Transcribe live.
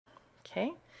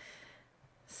Okay.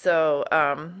 So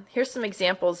here's some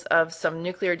examples of some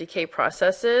nuclear decay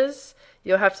processes.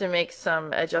 You'll have to make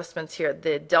some adjustments here.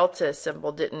 The delta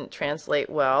symbol didn't translate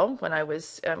well when I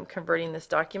was converting this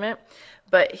document.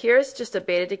 But here's just a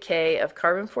beta decay of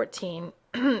carbon-14.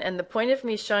 And the point of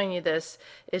me showing you this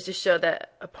is to show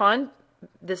that upon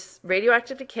this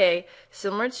radioactive decay,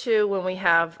 similar to when we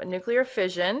have a nuclear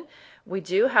fission, we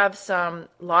do have some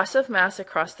loss of mass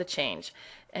across the change.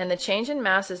 And the change in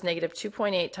mass is negative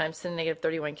 2.8 times 10 to the negative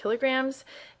 31 kilograms.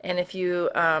 And if you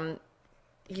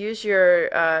use your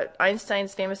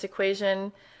Einstein's famous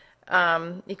equation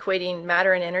equating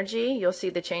matter and energy, you'll see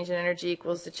the change in energy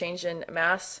equals the change in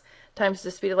mass times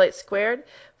the speed of light squared.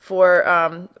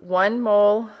 For 1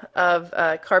 mole of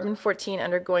carbon-14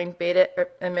 undergoing beta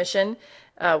emission,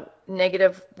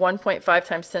 negative 1.5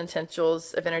 times 10 to the 10th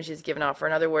joules of energy is given off. Or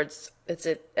in other words, it's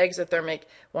an exothermic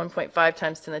 1.5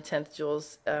 times 10 to the 10th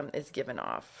joules is given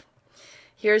off.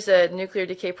 Here's a nuclear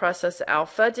decay process,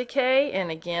 alpha decay.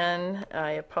 And again,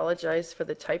 I apologize for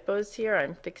the typos here.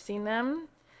 I'm fixing them.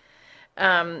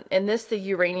 In this, the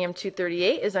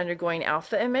uranium-238 is undergoing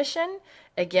alpha emission.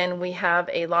 Again, we have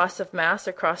a loss of mass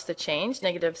across the change,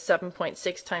 negative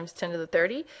 7.6 times 10 to the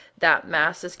 30. That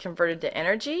mass is converted to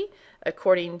energy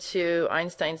according to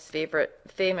Einstein's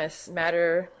famous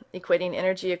matter equating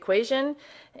energy equation.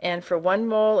 And for 1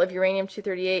 mole of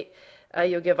uranium-238,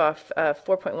 you'll give off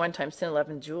 4.1 times 10 to the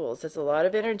 11 joules. That's a lot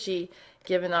of energy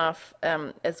given off,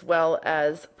 as well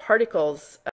as particles